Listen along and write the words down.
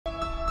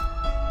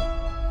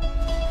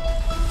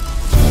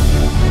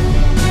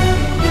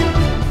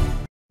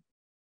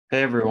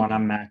Hey everyone,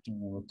 I'm Matt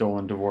with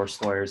Dolan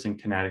Divorce Lawyers in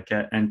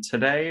Connecticut. And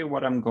today,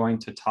 what I'm going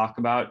to talk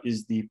about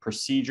is the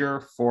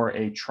procedure for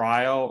a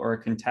trial or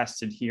a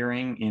contested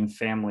hearing in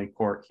family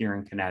court here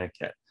in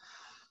Connecticut.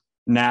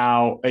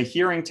 Now, a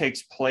hearing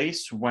takes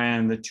place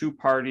when the two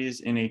parties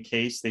in a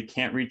case, they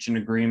can't reach an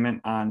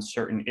agreement on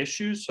certain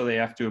issues. So they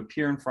have to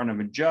appear in front of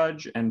a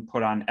judge and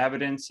put on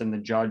evidence, and the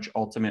judge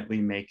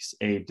ultimately makes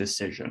a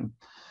decision.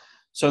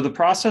 So the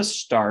process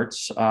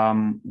starts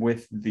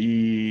with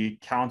the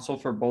counsel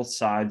for both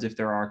sides, if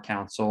there are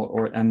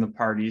counsel, and the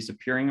parties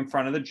appearing in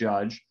front of the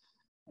judge.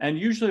 And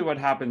usually what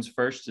happens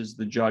first is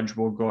the judge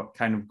will go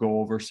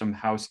over some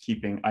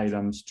housekeeping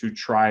items to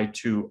try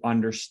to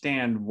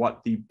understand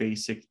what the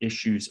basic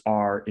issues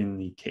are in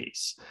the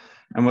case.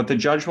 And what the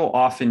judge will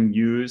often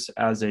use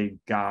as a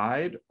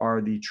guide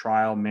are the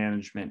trial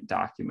management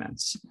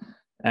documents.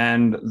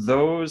 And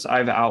those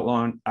I've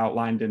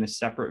outlined in a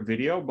separate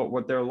video, but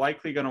what they're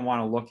likely going to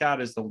want to look at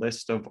is the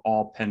list of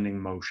all pending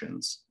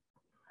motions,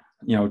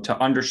 to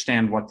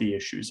understand what the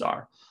issues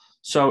are.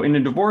 So in a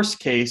divorce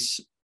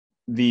case,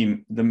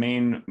 the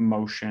main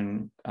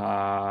motion,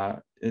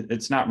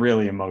 it's not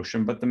really a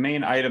motion, but the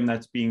main item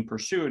that's being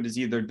pursued is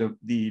either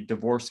the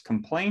divorce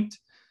complaint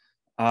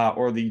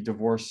or the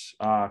divorce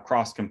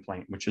cross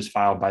complaint, which is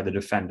filed by the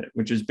defendant,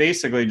 which is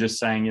basically just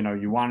saying,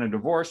 you want a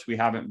divorce. We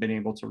haven't been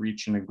able to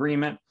reach an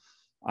agreement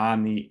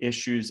on the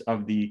issues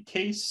of the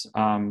case.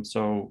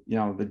 So,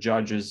 the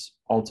judge is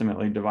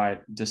ultimately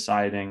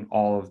deciding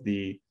all of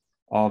the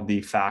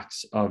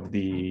facts of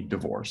the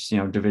divorce,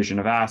 division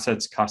of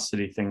assets,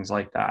 custody, things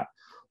like that.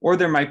 Or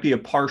there might be a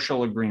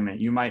partial agreement.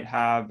 You might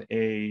have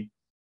a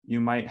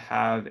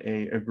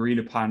agreed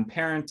upon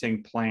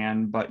parenting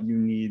plan, but you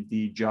need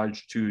the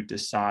judge to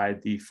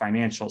decide the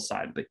financial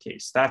side of the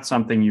case. That's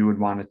something you would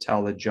want to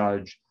tell the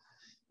judge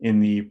in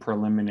the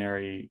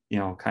preliminary,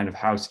 kind of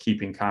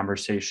housekeeping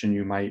conversation.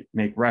 You might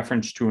make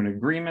reference to an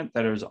agreement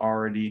that is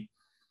already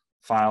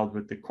filed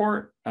with the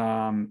court,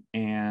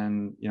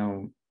 and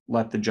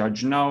let the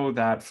judge know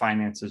that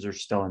finances are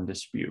still in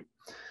dispute.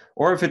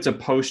 Or if it's a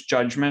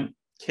post-judgment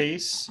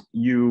case,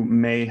 you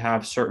may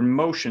have certain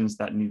motions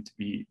that need to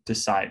be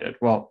decided.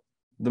 Well,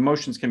 the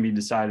motions can be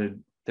decided.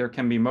 There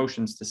can be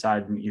motions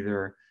decided in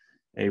either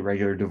a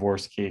regular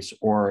divorce case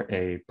or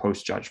a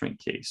post-judgment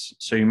case.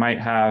 So you might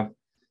have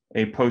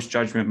a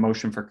post-judgment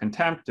motion for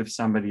contempt if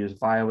somebody has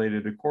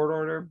violated a court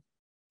order,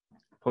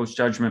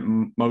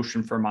 post-judgment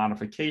motion for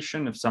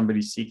modification if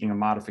somebody's seeking a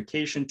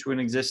modification to an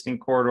existing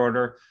court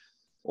order,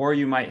 or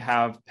you might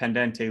have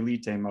pendente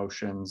lite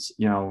motions,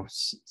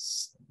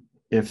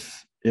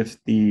 if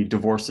the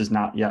divorce is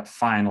not yet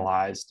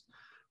finalized.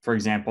 For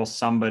example,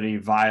 somebody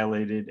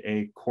violated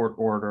a court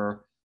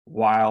order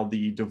while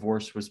the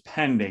divorce was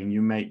pending.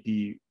 You might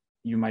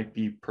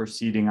be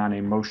proceeding on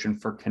a motion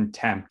for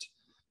contempt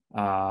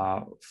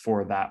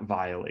for that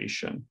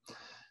violation.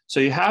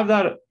 So you have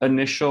that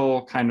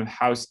initial kind of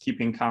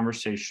housekeeping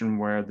conversation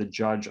where the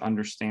judge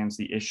understands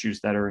the issues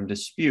that are in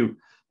dispute.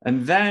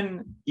 And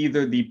then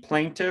either the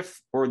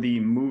plaintiff or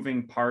the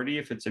moving party,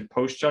 if it's a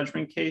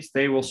post-judgment case,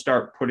 they will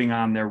start putting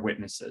on their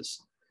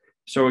witnesses.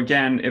 So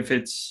again, if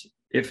it's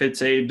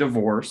a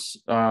divorce,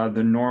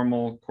 the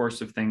normal course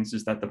of things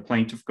is that the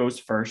plaintiff goes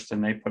first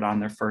and they put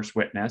on their first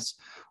witness.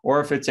 Or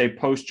if it's a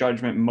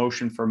post-judgment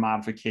motion for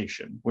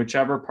modification,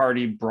 whichever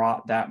party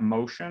brought that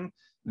motion,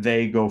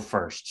 they go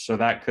first. So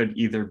that could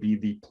either be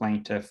the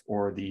plaintiff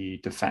or the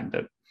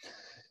defendant.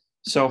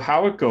 So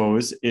how it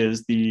goes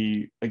is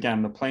the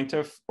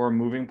plaintiff or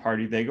moving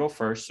party, they go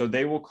first. So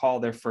they will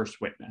call their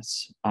first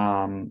witness,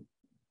 and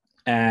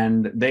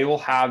they will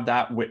have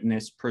that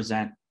witness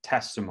present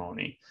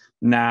testimony.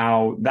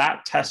 Now,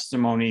 that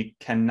testimony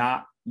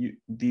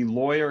the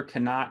lawyer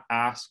cannot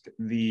ask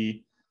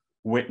the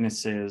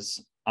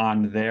witnesses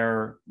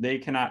they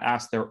cannot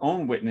ask their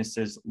own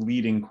witnesses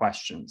leading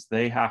questions.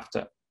 They have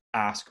to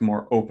ask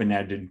more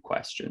open-ended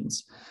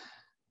questions.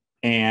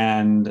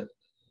 And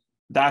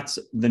that's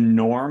the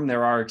norm.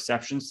 There are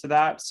exceptions to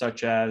that,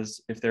 such as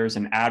if there's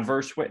an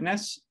adverse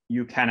witness,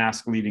 you can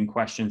ask leading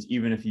questions,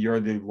 even if you're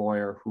the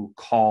lawyer who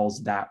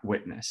calls that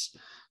witness.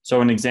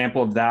 So an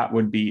example of that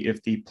would be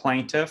if the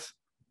plaintiff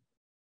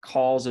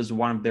calls as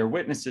one of their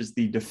witnesses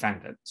the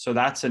defendant. So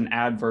that's an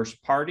adverse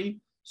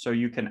party. So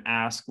you can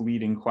ask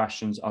leading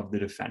questions of the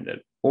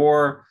defendant.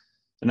 Or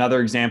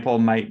another example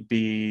might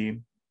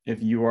be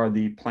if you are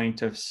the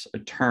plaintiff's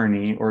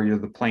attorney or you're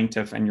the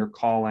plaintiff and you're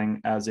calling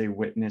as a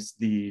witness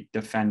the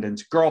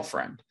defendant's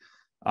girlfriend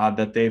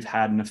that they've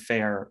had an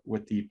affair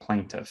with the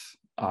plaintiff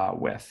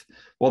with.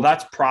 Well,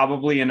 that's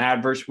probably an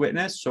adverse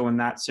witness. So in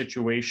that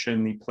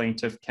situation, the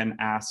plaintiff can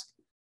ask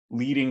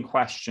leading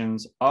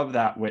questions of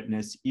that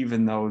witness,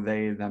 even though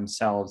they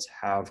themselves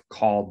have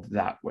called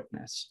that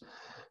witness.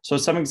 So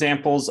some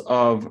examples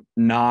of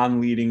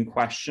non-leading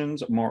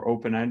questions, more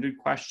open-ended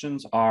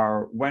questions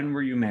are, when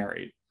were you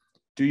married?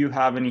 Do you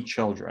have any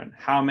children?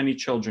 How many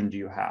children do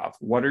you have?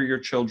 What are your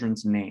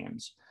children's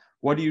names?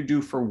 What do you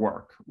do for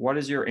work? What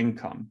is your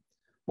income?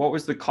 What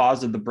was the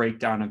cause of the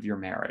breakdown of your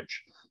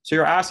marriage? So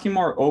you're asking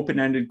more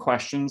open-ended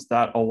questions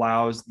that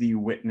allows the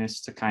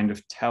witness to kind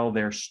of tell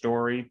their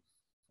story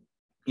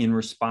in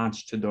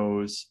response to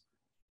those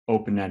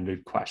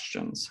open-ended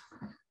questions.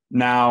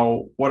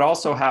 Now, what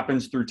also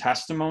happens through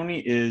testimony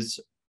is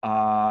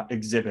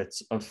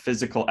exhibits of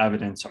physical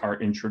evidence are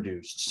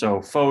introduced.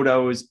 So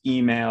photos,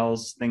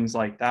 emails, things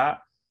like that,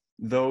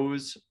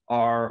 those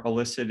are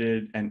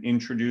elicited and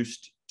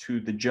introduced to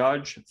the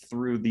judge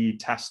through the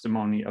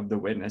testimony of the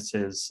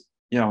witnesses,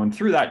 and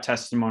through that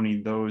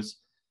testimony, those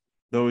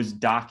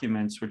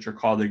documents, which are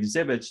called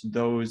exhibits,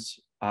 those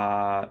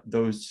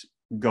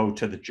go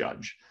to the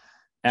judge.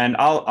 And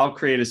I'll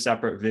create a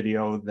separate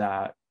video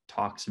that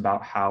talks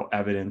about how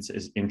evidence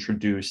is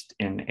introduced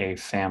in a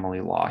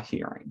family law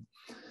hearing.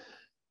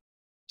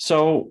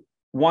 So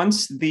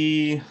once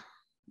the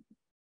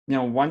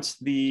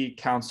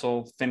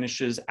counsel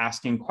finishes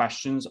asking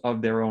questions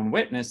of their own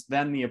witness,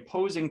 then the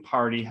opposing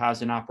party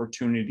has an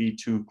opportunity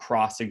to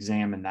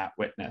cross-examine that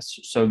witness.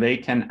 So they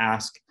can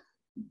ask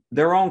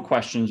their own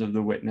questions of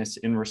the witness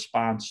in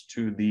response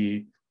to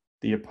the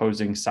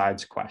opposing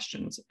side's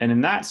questions. And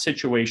in that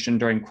situation,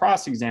 during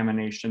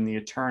cross-examination, the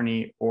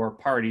attorney or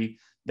party,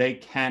 they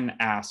can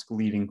ask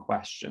leading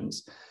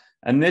questions.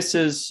 And this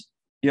is,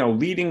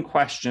 leading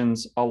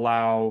questions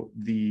allow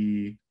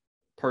the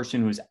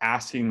person who's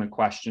asking the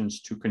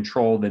questions to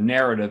control the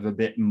narrative a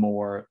bit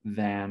more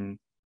than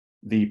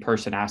the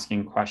person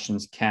asking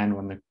questions can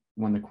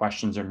when the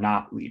questions are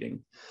not leading.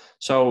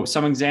 So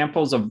some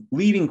examples of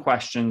leading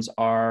questions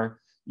are,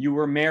 you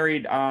were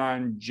married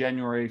on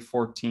January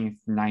 14th,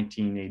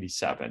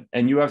 1987,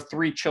 and you have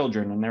 3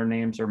 children, and their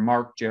names are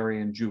Mark,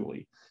 Jerry, and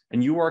Julie,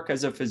 and you work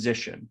as a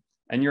physician,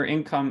 and your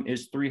income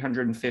is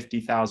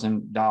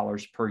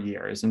 $350,000 per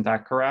year. Isn't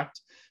that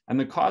correct? And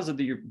the cause of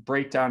the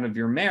breakdown of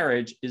your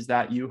marriage is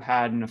that you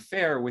had an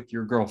affair with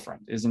your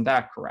girlfriend. Isn't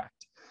that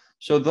correct?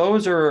 So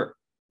those are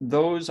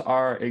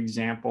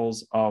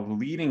examples of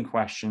leading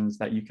questions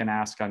that you can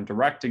ask on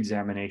direct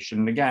examination.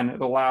 And again,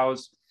 it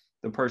allows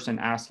the person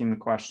asking the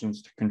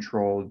questions to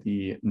control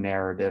the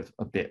narrative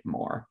a bit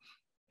more.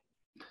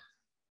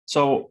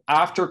 So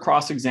after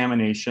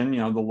cross-examination,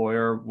 the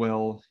lawyer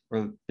will,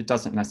 or it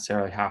doesn't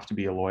necessarily have to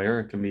be a lawyer,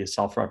 it can be a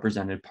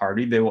self-represented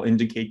party. They will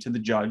indicate to the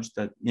judge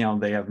that,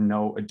 they have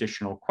no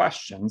additional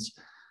questions.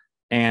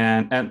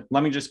 And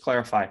let me just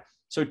clarify.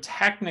 So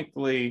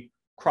technically,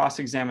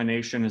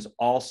 cross-examination is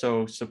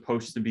also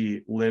supposed to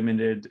be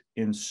limited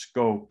in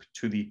scope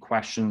to the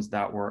questions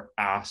that were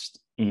asked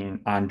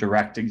on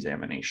direct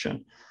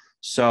examination.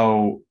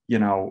 So,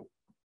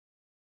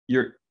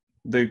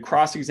 the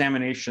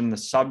cross-examination, the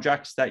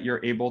subjects that you're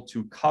able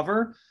to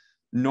cover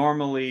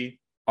normally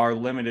are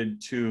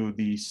limited to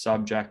the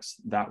subjects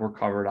that were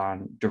covered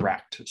on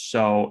direct.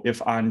 So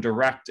if on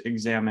direct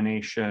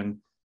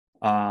examination,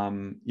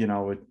 one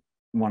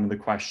of the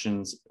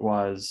questions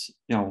was,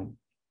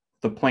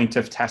 the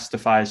plaintiff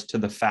testifies to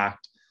the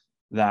fact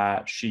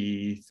that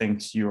she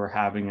thinks you are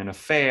having an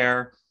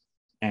affair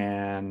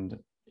and,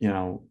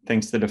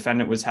 thinks the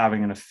defendant was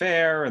having an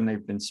affair and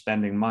they've been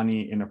spending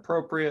money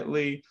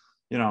inappropriately,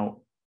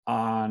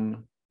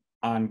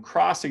 on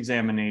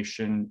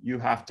cross-examination, you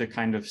have to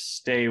kind of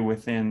stay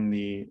within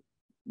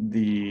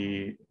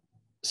the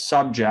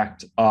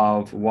subject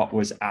of what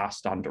was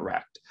asked on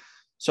direct.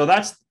 So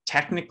that's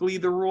technically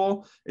the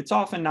rule. It's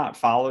often not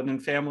followed in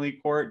family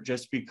court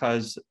just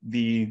because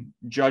the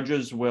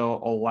judges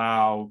will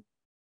allow,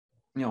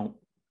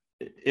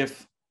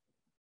 if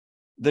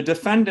the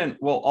defendant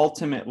will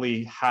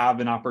ultimately have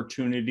an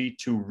opportunity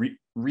to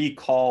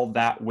recall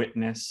that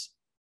witness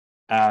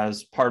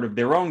as part of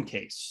their own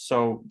case.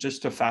 So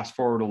just to fast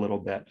forward a little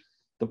bit,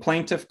 the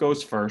plaintiff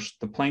goes first,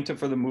 the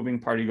plaintiff or the moving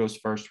party goes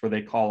first, where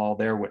they call all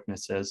their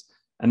witnesses,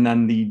 and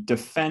then the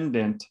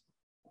defendant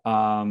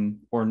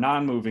or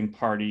non-moving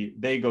party,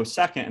 they go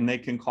second and they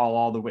can call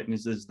all the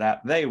witnesses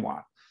that they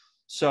want.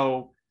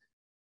 So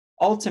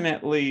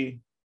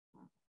ultimately,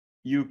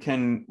 you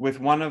can, with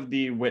one of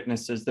the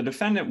witnesses, the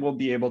defendant will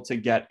be able to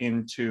get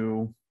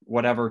into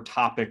whatever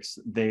topics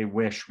they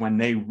wish when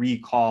they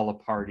recall a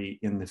party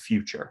in the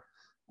future.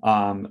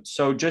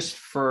 So just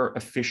for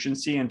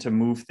efficiency and to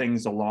move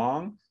things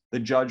along, the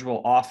judge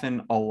will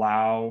often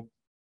allow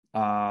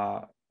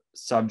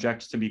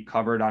subjects to be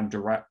covered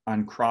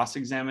on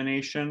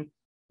cross-examination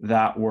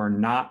that were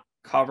not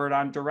covered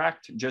on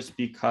direct, just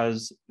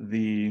because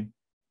the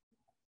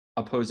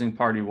opposing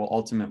party will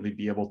ultimately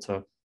be able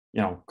to,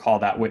 call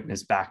that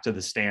witness back to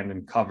the stand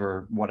and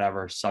cover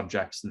whatever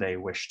subjects they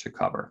wish to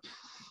cover.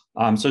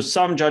 So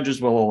some judges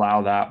will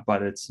allow that,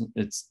 but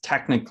it's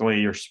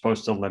technically, you're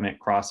supposed to limit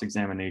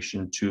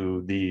cross-examination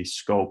to the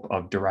scope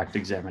of direct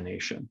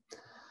examination.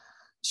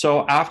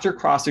 So after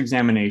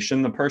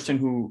cross-examination, the person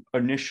who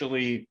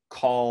initially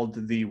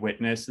called the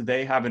witness,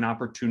 they have an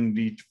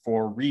opportunity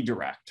for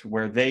redirect,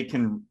 where they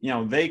can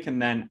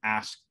then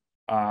ask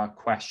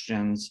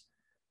questions.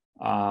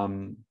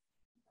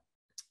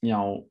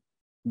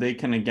 They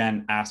can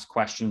again ask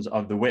questions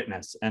of the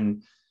witness,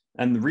 and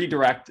the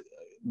redirect,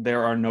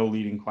 there are no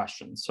leading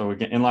questions. So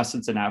again, unless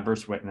it's an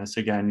adverse witness,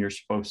 again, you're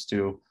supposed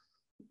to,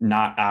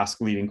 not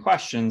ask leading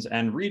questions.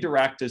 And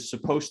redirect is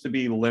supposed to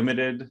be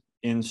limited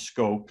in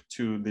scope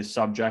to the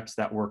subjects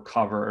that were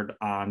covered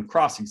on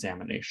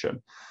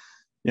cross-examination.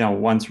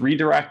 Once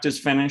redirect is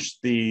finished,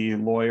 the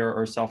lawyer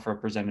or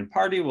self-represented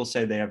party will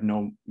say they have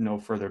no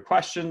further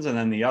questions, and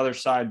then the other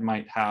side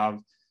might have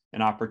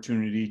an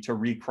opportunity to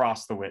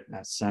recross the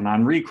witness. And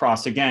on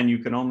recross, again, you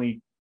can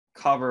only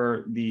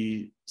cover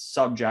the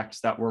subjects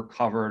that were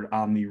covered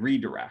on the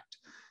redirect.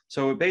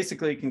 So it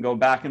basically can go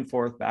back and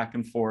forth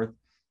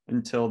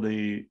until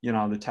the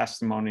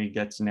testimony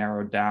gets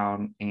narrowed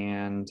down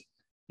and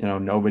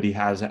nobody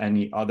has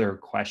any other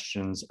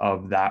questions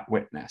of that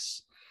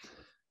witness.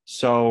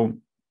 So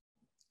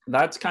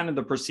that's kind of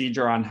the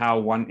procedure on how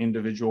one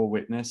individual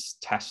witness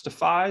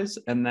testifies.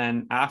 And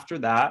then after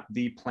that,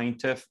 the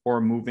plaintiff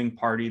or moving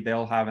party,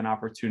 they'll have an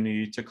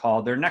opportunity to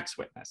call their next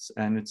witness.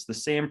 And it's the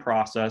same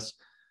process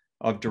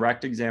of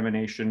direct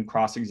examination,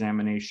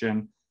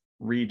 cross-examination,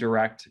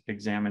 redirect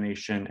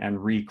examination,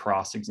 and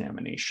recross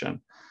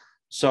examination.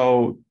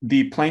 So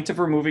the plaintiff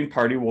or moving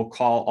party will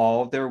call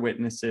all of their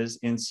witnesses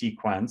in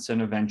sequence,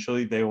 and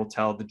eventually they will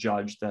tell the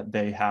judge that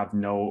they have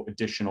no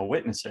additional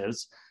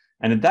witnesses.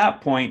 And at that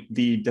point,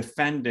 the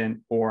defendant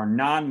or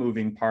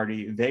non-moving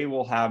party, they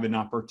will have an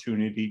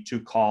opportunity to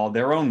call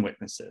their own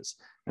witnesses,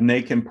 and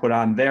they can put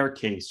on their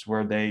case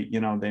where they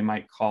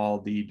might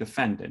call the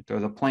defendant or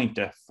the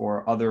plaintiff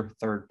or other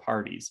third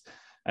parties.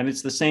 And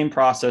it's the same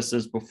process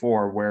as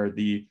before, where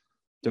the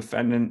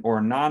defendant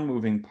or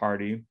non-moving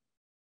party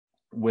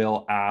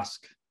will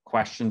ask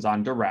questions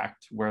on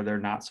direct, where they're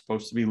not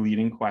supposed to be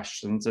leading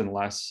questions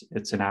unless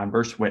it's an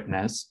adverse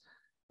witness.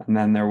 And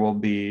then there will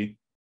be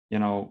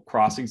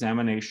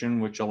cross-examination,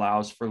 which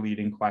allows for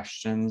leading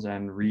questions,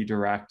 and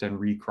redirect and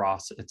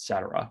recross,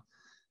 etc.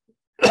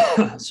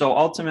 So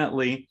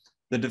ultimately,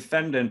 the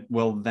defendant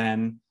will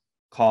then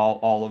call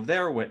all of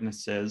their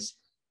witnesses,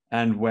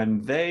 and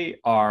when they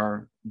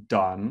are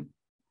done,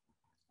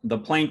 the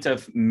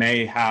plaintiff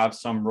may have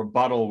some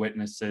rebuttal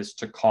witnesses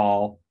to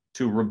call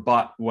to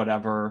rebut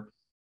whatever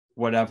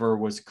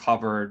was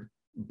covered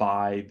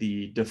by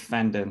the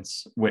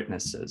defendant's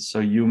witnesses. So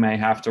you may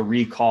have to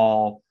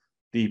recall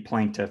the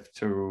plaintiff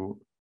to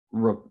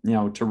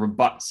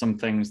rebut some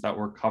things that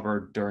were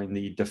covered during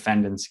the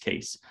defendant's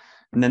case.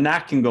 And then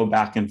that can go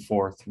back and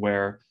forth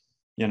where,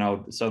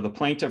 so the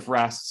plaintiff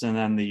rests and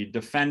then the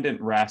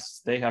defendant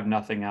rests, they have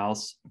nothing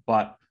else,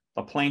 but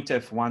the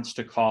plaintiff wants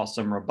to call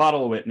some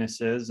rebuttal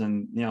witnesses,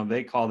 and,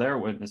 they call their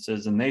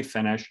witnesses and they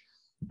finish.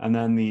 And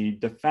then the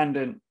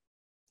defendant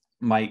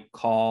might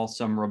call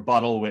some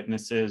rebuttal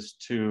witnesses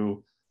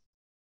to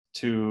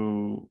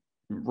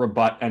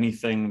rebut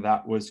anything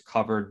that was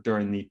covered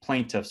during the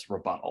plaintiff's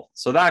rebuttal.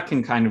 So that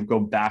can kind of go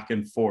back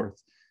and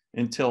forth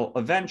until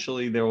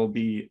eventually there will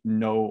be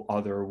no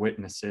other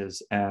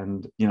witnesses,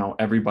 and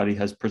everybody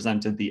has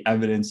presented the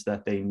evidence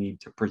that they need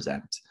to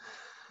present.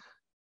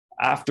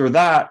 After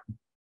that,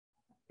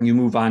 you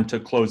move on to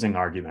closing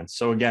arguments.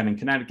 So again, in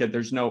Connecticut,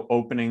 there's no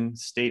opening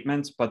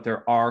statements, but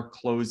there are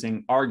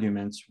closing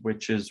arguments,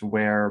 which is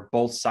where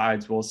both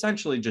sides will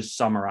essentially just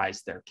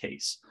summarize their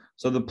case.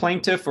 So the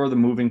plaintiff or the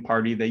moving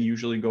party, they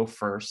usually go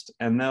first,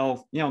 and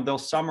they'll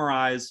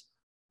summarize,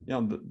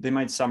 they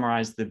might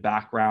summarize the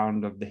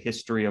background of the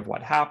history of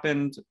what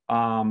happened.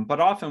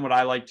 But often what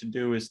I like to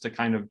do is to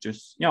kind of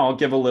just, I'll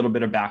give a little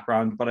bit of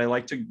background, but I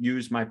like to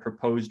use my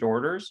proposed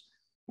orders,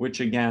 which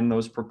again,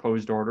 those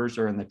proposed orders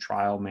are in the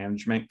trial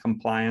management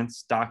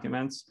compliance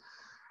documents.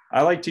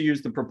 I like to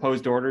use the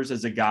proposed orders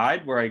as a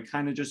guide where I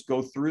kind of just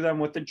go through them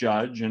with the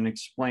judge and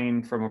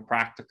explain from a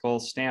practical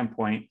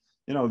standpoint,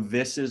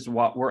 this is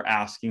what we're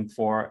asking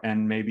for,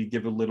 and maybe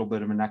give a little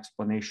bit of an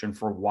explanation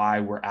for why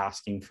we're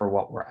asking for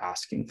what we're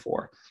asking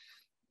for.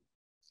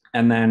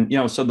 And then,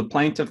 so the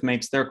plaintiff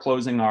makes their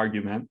closing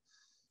argument,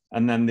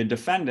 and then the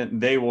defendant,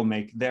 they will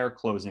make their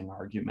closing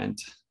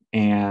argument.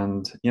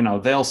 And,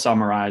 they'll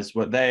summarize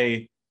what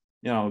they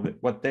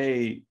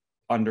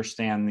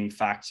understand the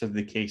facts of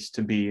the case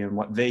to be and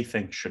what they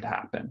think should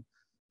happen.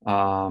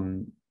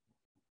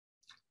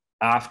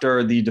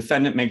 After the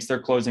defendant makes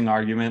their closing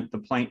argument, the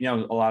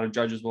plaintiff, a lot of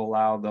judges will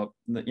allow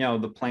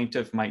the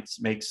plaintiff might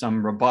make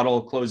some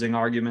rebuttal closing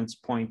arguments,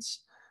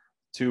 points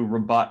to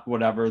rebut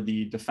whatever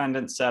the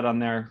defendant said on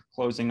their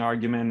closing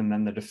argument. And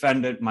then the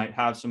defendant might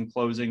have some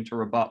closing to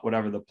rebut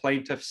whatever the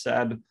plaintiff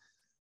said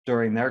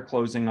during their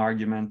closing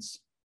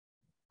arguments.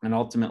 And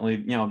ultimately,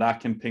 that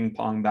can ping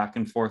pong back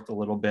and forth a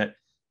little bit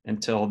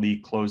until the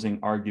closing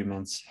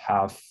arguments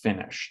have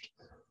finished.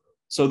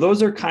 So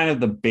those are kind of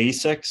the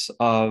basics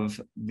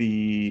of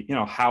the,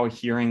 how a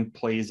hearing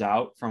plays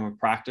out from a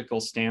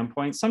practical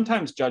standpoint.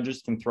 Sometimes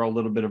judges can throw a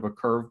little bit of a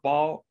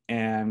curveball,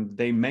 and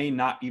they may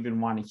not even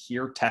want to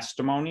hear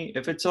testimony.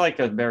 If it's like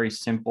a very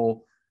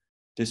simple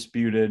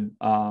disputed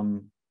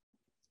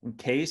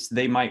case,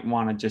 they might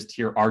want to just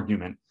hear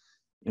argument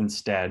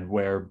instead,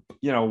 where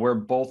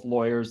both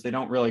lawyers, they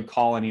don't really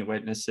call any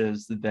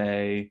witnesses.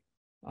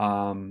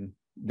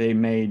 They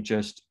may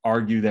just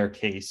argue their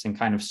case and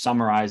kind of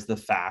summarize the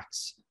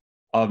facts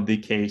of the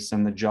case,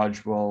 and the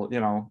judge will,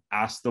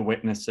 ask the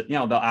witness,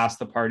 they'll ask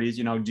the parties,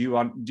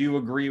 do you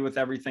agree with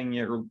everything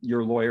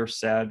your lawyer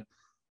said?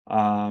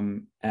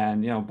 And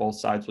both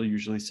sides will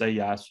usually say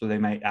yes, or they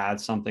may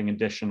add something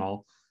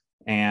additional,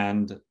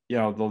 and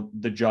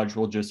the judge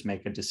will just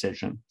make a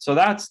decision. So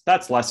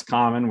that's less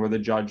common, where the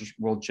judge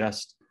will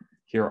just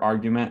hear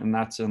argument, and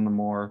that's in the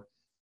more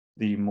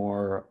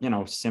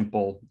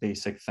simple,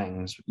 basic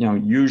things.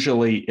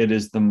 Usually it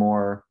is the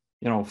more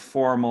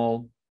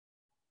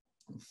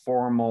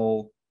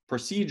formal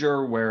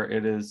procedure, where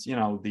it is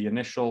the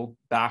initial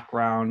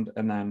background,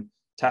 and then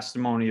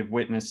testimony of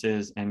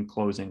witnesses and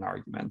closing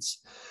arguments.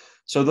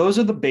 So those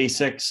are the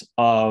basics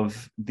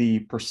of the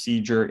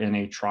procedure in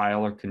a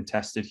trial or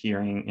contested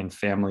hearing in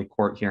family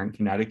court here in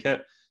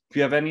Connecticut. If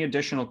you have any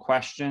additional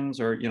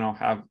questions, or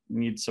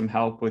need some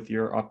help with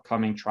your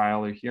upcoming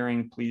trial or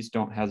hearing, please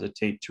don't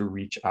hesitate to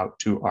reach out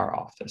to our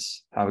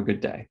office. Have a good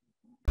day.